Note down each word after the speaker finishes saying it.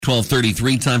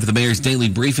12:33, time for the Mayor's Daily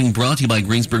Briefing, brought to you by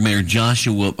Greensburg Mayor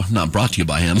Joshua. Not brought to you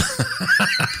by him.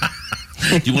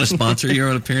 Do you want to sponsor your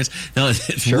own appearance? No,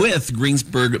 it's Sure. With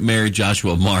Greensburg Mayor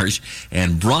Joshua Marsh,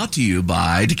 and brought to you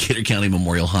by Decatur County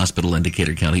Memorial Hospital and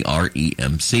Decatur County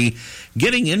REMC.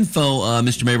 Getting info,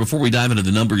 Mr. Mayor, before we dive into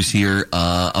the numbers here,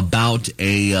 about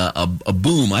a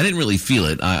boom. I didn't really feel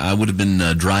it. I would have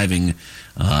been driving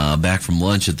back from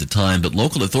lunch at the time, but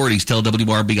local authorities tell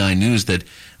WRBI News that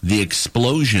the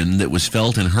explosion that was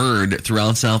felt and heard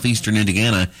throughout southeastern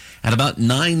Indiana at about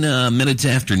 9 minutes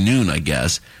after noon, I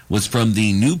guess, was from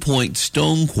the New Point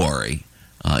Stone Quarry,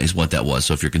 is what that was.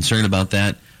 So if you're concerned about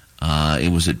that,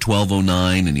 it was at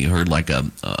 12:09, and you heard like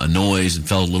a noise and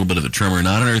felt a little bit of a tremor,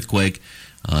 not an earthquake,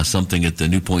 something at the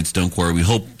New Point Stone Quarry. We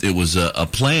hope it was a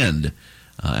planned.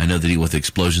 I know they deal with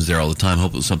explosions there all the time.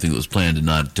 Hope it was something that was planned and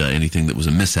not anything that was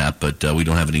a mishap, but we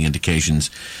don't have any indications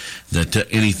that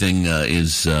anything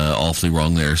is awfully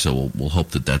wrong there, so we'll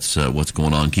hope that that's what's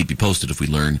going on. Keep you posted if we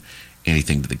learn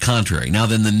anything to the contrary. Now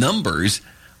then, the numbers,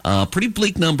 pretty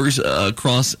bleak numbers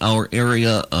across our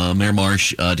area, Mayor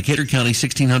Marsh. Decatur County,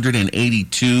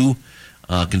 1,682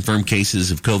 confirmed cases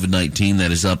of COVID-19.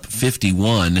 That is up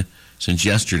 51 since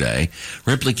yesterday.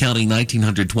 Ripley County,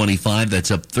 1,925. That's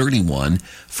up 31.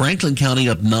 Franklin County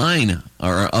up to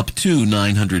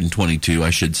 922, I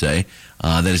should say.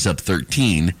 That is up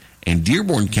 13. And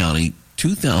Dearborn County,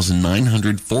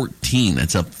 2,914.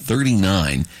 That's up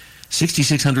 39.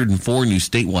 6,604 new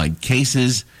statewide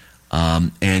cases.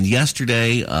 And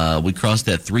yesterday, we crossed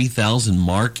that 3,000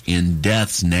 mark in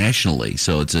deaths nationally.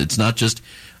 So it's not just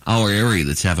our area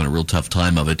that's having a real tough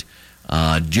time of it.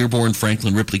 Dearborn,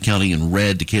 Franklin, Ripley County in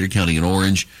red, Decatur County in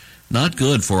orange. Not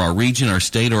good for our region, our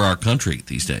state, or our country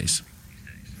these days.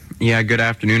 Yeah, good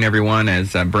afternoon, everyone.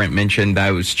 As Brent mentioned,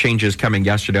 those changes coming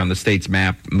yesterday on the state's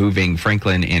map, moving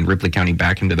Franklin and Ripley County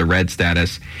back into the red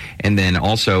status. And then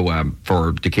also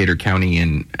for Decatur County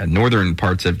and northern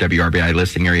parts of WRBI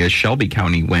listing areas, Shelby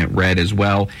County went red as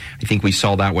well. I think we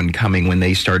saw that one coming when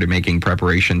they started making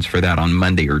preparations for that on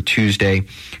Monday or Tuesday.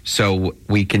 So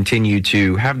we continue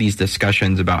to have these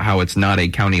discussions about how it's not a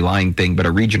county line thing, but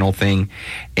a regional thing.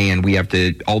 And we have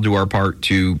to all do our part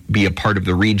to be a part of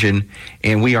the region.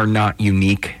 And we are not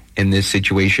unique in this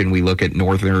situation. We look at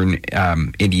northern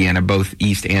Indiana, both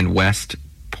east and west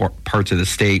parts of the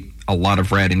state. A lot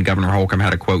of red, and Governor Holcomb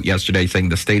had a quote yesterday saying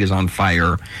the state is on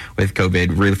fire with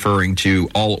COVID, referring to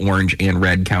all orange and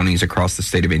red counties across the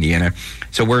state of Indiana.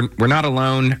 So we're not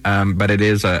alone, but it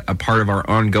is a part of our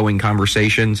ongoing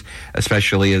conversations,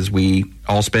 especially as we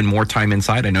all spend more time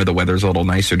inside. I know the weather's a little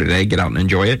nicer today. Get out and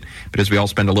enjoy it. But as we all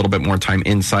spend a little bit more time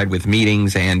inside with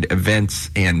meetings and events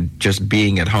and just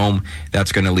being at home,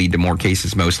 that's going to lead to more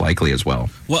cases most likely as well.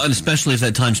 Well, and especially if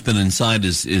that time spent inside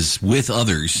is with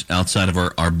others outside of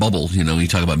our bubble. You know, you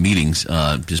talk about meetings,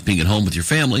 just being at home with your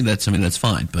family, that's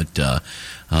fine. But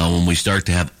when we start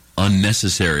to have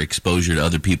unnecessary exposure to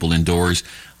other people indoors,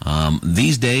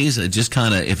 these days, just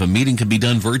kind of, if a meeting could be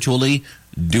done virtually,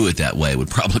 do it that way would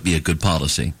probably be a good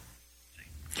policy.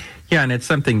 Yeah, and it's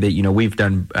something that, we've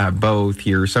done both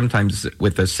here. Sometimes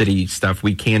with the city stuff,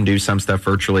 we can do some stuff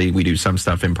virtually. We do some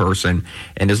stuff in person.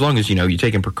 And as long as, you're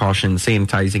taking precautions,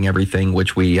 sanitizing everything,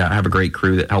 which we have a great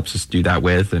crew that helps us do that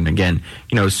with. And again,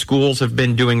 schools have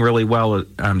been doing really well,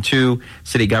 too.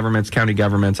 City governments, county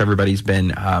governments, everybody's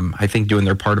been, I think, doing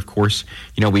their part, of course.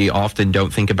 We often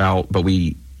don't think about, but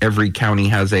every county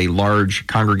has a large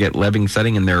congregate living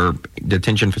setting in their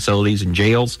detention facilities and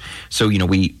jails. So,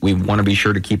 we want to be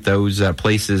sure to keep those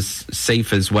places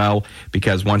safe as well,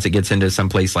 because once it gets into some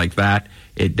place like that,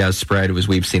 it does spread, as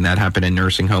we've seen that happen in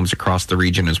nursing homes across the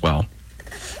region as well.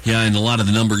 Yeah, and a lot of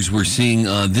the numbers we're seeing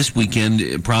this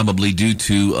weekend, probably due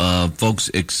to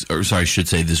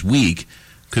this week,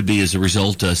 could be as a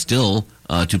result still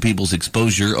to people's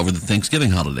exposure over the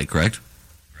Thanksgiving holiday, correct?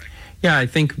 Yeah, I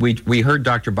think we heard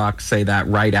Dr. Bach say that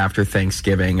right after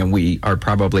Thanksgiving, and we are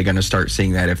probably going to start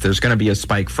seeing that. If there's going to be a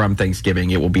spike from Thanksgiving,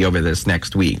 it will be over this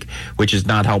next week, which is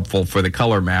not helpful for the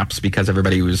color maps because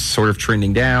everybody was sort of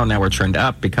trending down. Now we're trend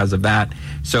up because of that.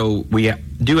 So we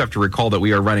do have to recall that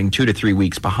we are running 2 to 3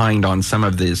 weeks behind on some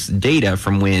of this data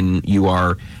from when you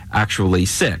are actually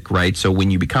sick, right? So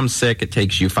when you become sick, it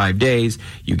takes you 5 days,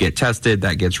 you get tested,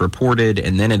 that gets reported,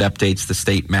 and then it updates the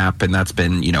state map, and that's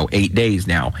been, 8 days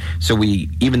now. So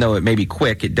even though it may be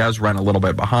quick, it does run a little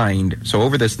bit behind. So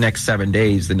over this next 7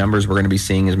 days, the numbers we're going to be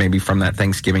seeing is maybe from that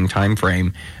Thanksgiving time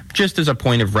frame, just as a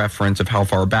point of reference of how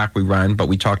far back we run, but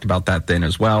we talked about that then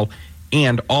as well.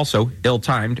 And also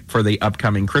ill-timed for the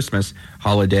upcoming Christmas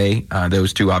holiday,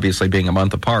 those two obviously being a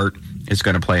month apart, is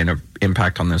going to play an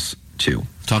impact on this too.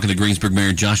 Talking to Greensburg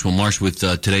Mayor Joshua Marsh with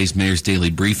today's Mayor's Daily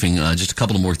Briefing. Just a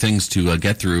couple of more things to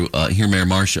get through here, Mayor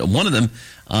Marsh. One of them,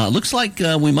 looks like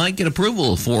we might get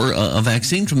approval for a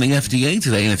vaccine from the FDA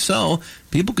today. And if so,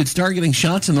 people could start getting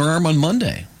shots in their arm on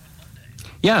Monday.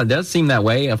 Yeah, it does seem that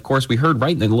way. Of course, we heard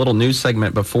right in the little news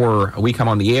segment before we come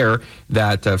on the air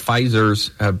that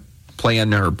Pfizer's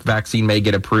plan or vaccine may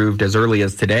get approved as early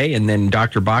as today. And then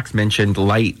Dr. Box mentioned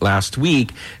late last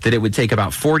week that it would take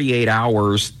about 48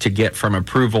 hours to get from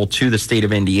approval to the state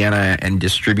of Indiana and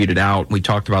distribute it out. We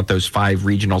talked about those 5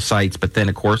 regional sites, but then,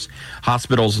 of course,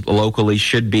 hospitals locally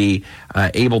should be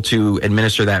able to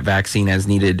administer that vaccine as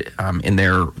needed in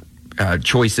their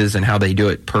choices and how they do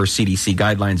it per CDC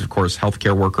guidelines. Of course,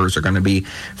 healthcare workers are going to be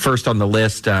first on the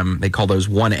list. They call those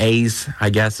 1As, I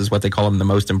guess, is what they call them, the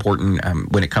most important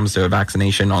when it comes to a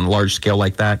vaccination on a large scale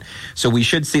like that. So we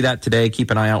should see that today. Keep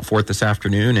an eye out for it this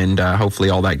afternoon, and hopefully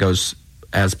all that goes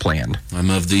as planned. I'm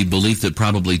of the belief that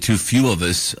probably too few of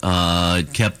us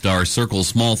kept our circles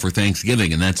small for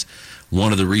Thanksgiving, and that's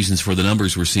one of the reasons for the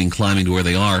numbers we're seeing climbing to where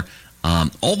they are.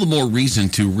 All the more reason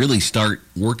to really start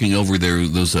working over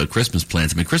those Christmas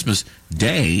plans. I mean, Christmas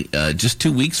Day, just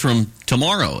 2 weeks from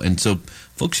tomorrow. And so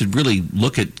folks should really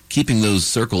look at keeping those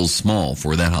circles small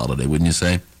for that holiday, wouldn't you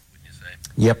say?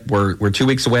 Yep, we're 2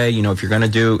 weeks away. You know, if you're going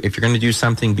to do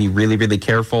something, be really, really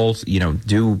careful. You know,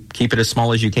 do keep it as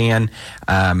small as you can.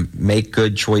 Make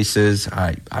good choices.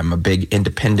 I'm a big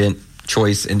independent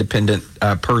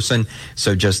person.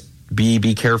 So just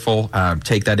be careful.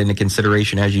 Take that into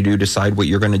consideration as you do decide what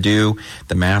you're going to do.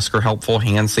 The masks are helpful.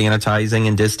 Hand sanitizing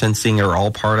and distancing are all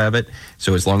part of it.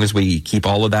 So as long as we keep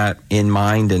all of that in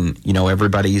mind, and you know,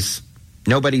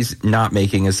 nobody's not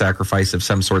making a sacrifice of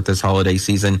some sort this holiday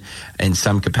season in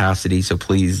some capacity. So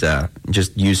please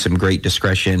just use some great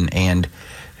discretion and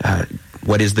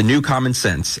what is the new common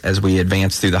sense as we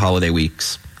advance through the holiday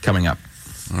weeks coming up.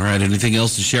 All right. Anything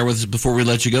else to share with us before we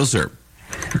let you go, sir?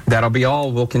 That'll be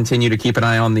all. We'll continue to keep an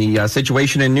eye on the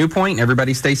situation in New Point.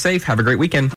 Everybody stay safe. Have a great weekend.